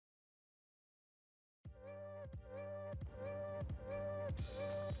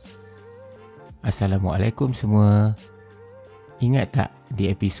Assalamualaikum semua. Ingat tak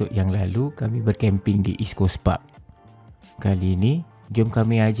di episod yang lalu kami berkemping di East Coast Park? Kali ini, jom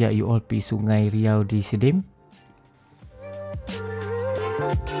kami ajak you all pergi Sungai Riau di Sedim.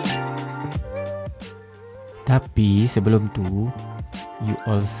 Tapi sebelum tu, you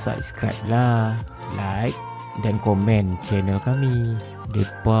all subscribe lah, like dan komen channel kami.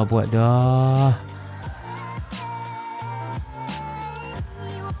 Depa buat dah.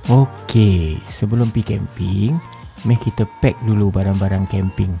 Okey, sebelum pergi camping, mari kita pack dulu barang-barang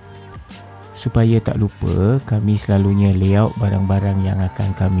camping. Supaya tak lupa, kami selalunya layout barang-barang yang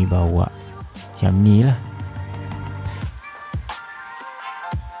akan kami bawa. Macam ni lah.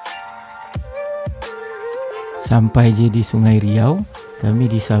 Sampai je di Sungai Riau,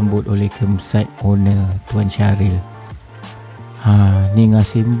 kami disambut oleh campsite owner Tuan Syaril. Ni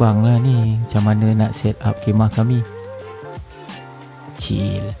ngasimbang lah ni, macam mana nak set up kemah kami.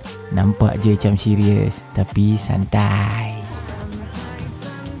 Chill, nampak je macam serius, tapi santai.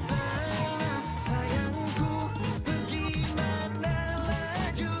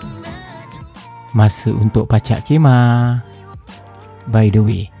 Masa untuk pacak kemah. By the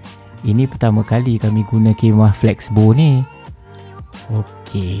way, ini pertama kali kami guna kemah Flexbo ni.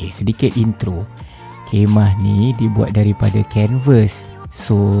 Okey, sedikit intro. Kemah ni dibuat daripada canvas,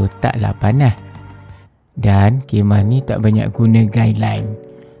 so taklah panas. Dan kemah ni tak banyak guna guideline.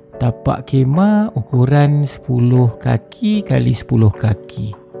 Tapak kemah ukuran 10 kaki kali 10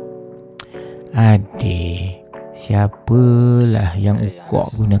 kaki. Adik, siapalah yang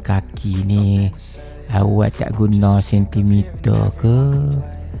ukok guna kaki ni? Awak tak guna sentimeter ke?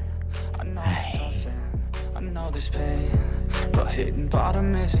 Hitting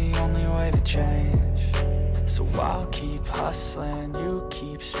bottom is the only way to change. So I'll keep hustling, you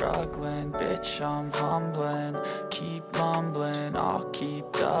keep struggling. Bitch, I'm humbling, keep mumbling. I'll keep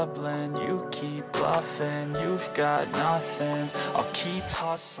doubling, you keep bluffing. You've got nothing, I'll keep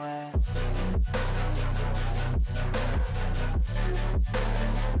hustling.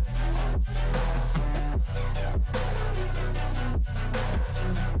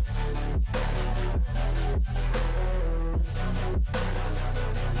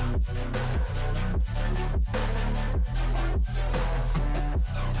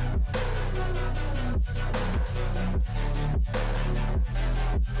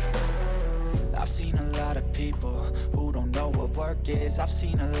 I've seen a lot of people who don't know what work is. I've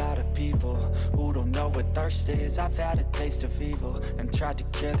seen a lot of people who don't know what thirst is. I've had a taste of evil and tried to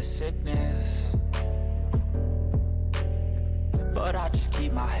cure the sickness, but I just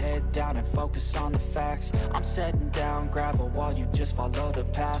keep my head down and focus on the facts. I'm setting down gravel while you just follow the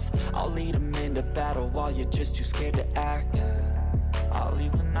path. I'll lead them into battle while you're just too scared to act. I'll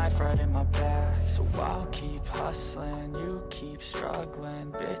leave the knife right in my back. So I'll keep hustling, you keep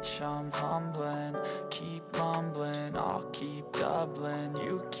struggling. Bitch, I'm humbling, keep mumbling. I'll keep doubling,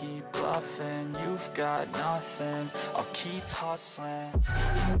 you keep bluffing. You've got nothing, I'll keep hustling.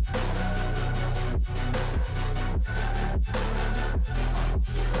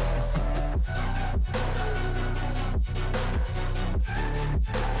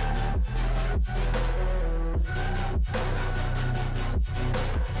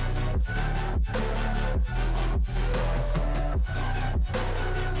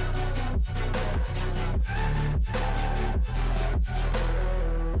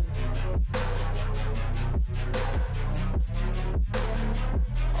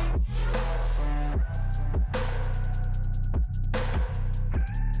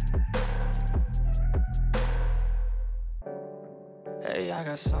 Hey, I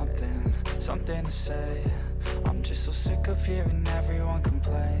got something to say. I'm just so sick of hearing everyone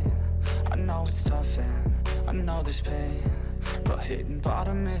complain. I know it's tough and I know there's pain, but hitting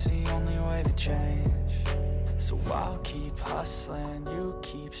bottom is the only way to change. So I'll keep hustling, you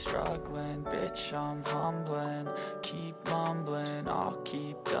keep struggling. Bitch, I'm humbling, keep mumbling. I'll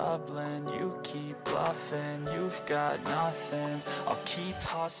keep doubling, you keep bluffing. You've got nothing, I'll keep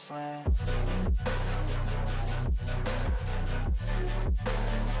hustling.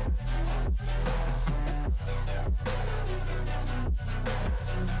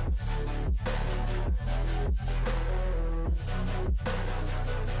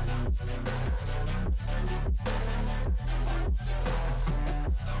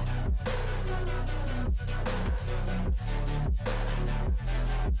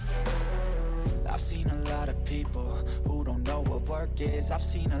 I've seen a lot of people who don't know what work is. I've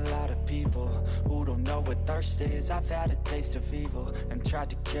seen a lot of people who don't know what thirst is. I've had a taste of evil and tried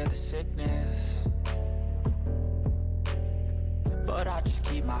to cure the sickness, but I I just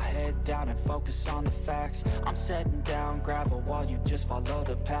keep my head down and focus on the facts. I'm setting down gravel while you just follow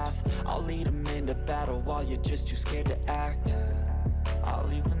the path. I'll lead them into battle while you're just too scared to act. I'll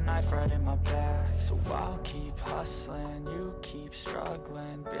leave the knife right in my back. So I'll keep hustling, you keep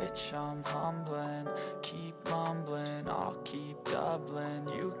struggling. Bitch, I'm humbling, keep mumbling. I'll keep doubling,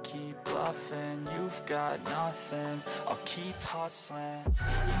 you keep bluffing. You've got nothing, I'll keep hustling.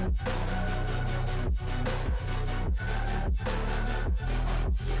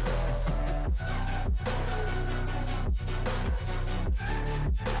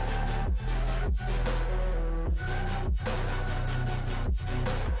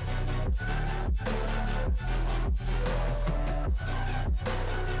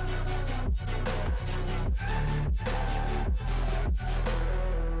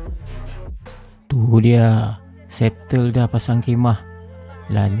 Tu dia, settle dah pasang kemah.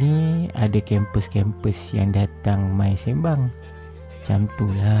 Lah ni ada kampus-kampus yang datang mai sembang. Macam tu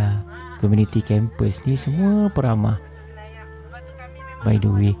lah, community campus ni semua peramah. By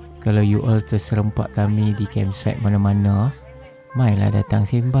the way, kalau you all terserempak kami di campsite mana-mana, mailah datang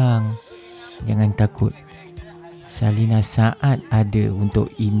sembang. Jangan takut, Salina saat ada untuk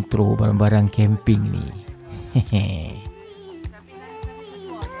intro barang-barang camping ni. Hehe.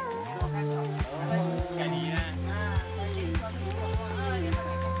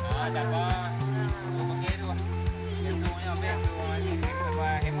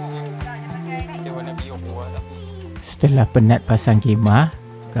 Setelah penat pasang kemah,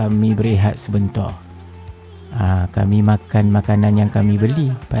 kami berehat sebentar. Kami makan makanan yang kami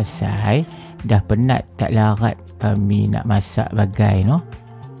beli. Pasal dah penat tak larat kami nak masak bagai no.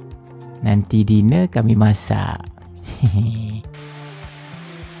 Nanti dinner kami masak.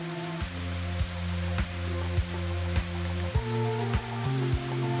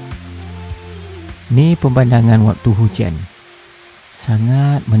 Ni pemandangan waktu hujan.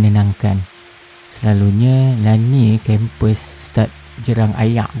 Sangat menenangkan. Selalunya Lani kampus start jerang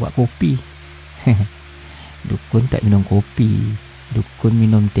ayak buat kopi. Dukun tak minum kopi, dukun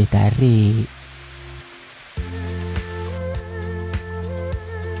minum teh tarik.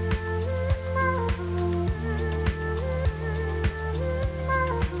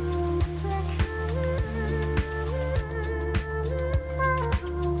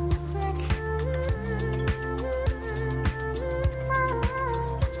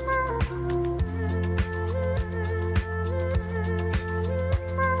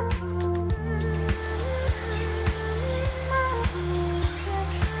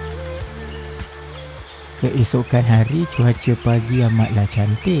 Keesokan hari cuaca pagi amatlah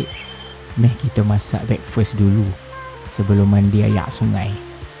cantik. Meh kita masak breakfast dulu sebelum mandi ayak sungai.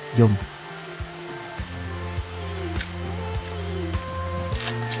 Jom.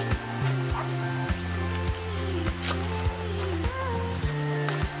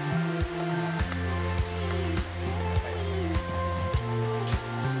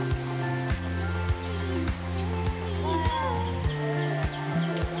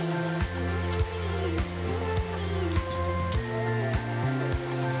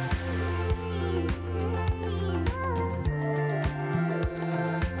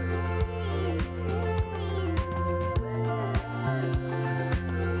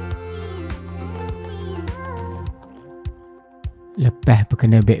 Lepas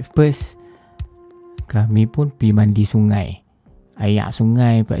berkena breakfast, kami pun pergi mandi sungai. Ayak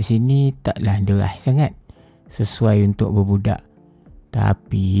sungai kat sini taklah deras sangat, sesuai untuk berbudak.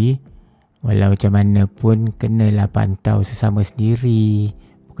 Tapi walau macam mana pun kenalah pantau sesama sendiri.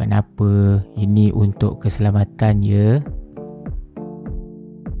 Bukan apa, ini untuk keselamatan ya.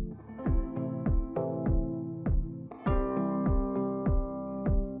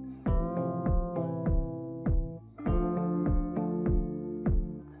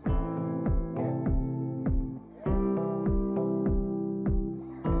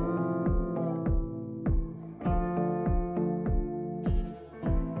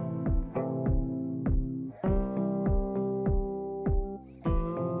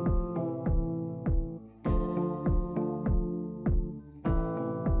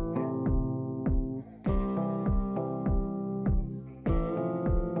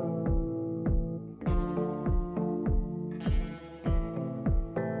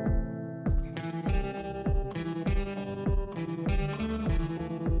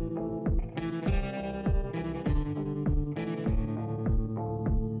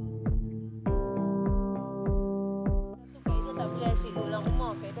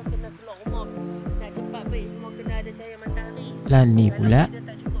 Lani pula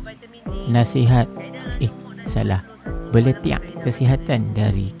nasihat beletiak kesihatan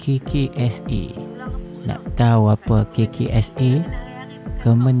dari KKSA. Nak tahu apa KKSA?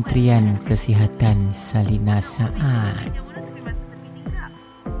 Kementerian Kesihatan Salina Saad.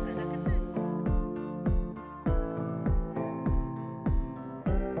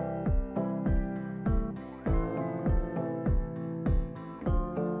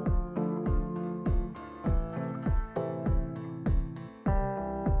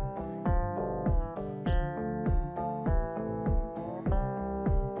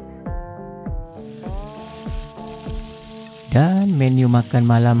 Dan menu makan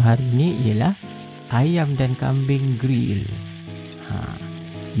malam hari ni ialah ayam dan kambing grill.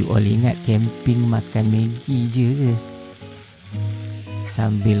 You all ingat camping makan Maggi je ke?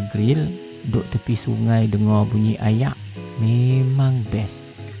 Sambil grill, duduk tepi sungai dengar bunyi ayak, memang best.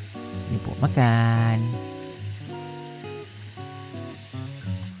 Jemput makan.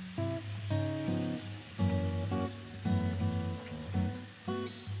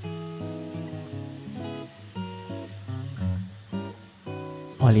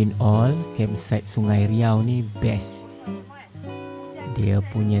 All in all, campsite Sungai Riau ni best. Dia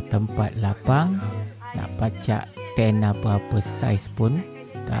punya tempat lapang, nak pacak tent apa-apa saiz pun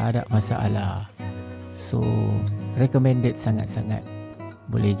tak ada masalah. So, recommended sangat-sangat.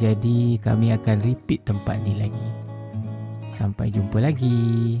 Boleh jadi kami akan repeat tempat ni lagi. Sampai jumpa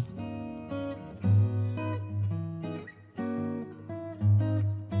lagi.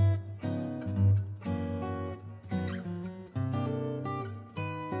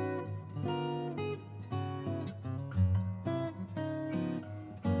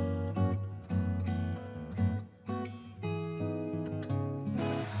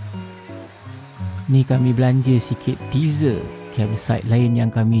 Ni kami belanja sikit teaser campsite lain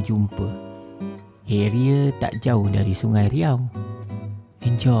yang kami jumpa. Area tak jauh dari Sungai Riau.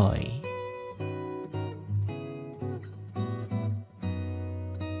 Enjoy!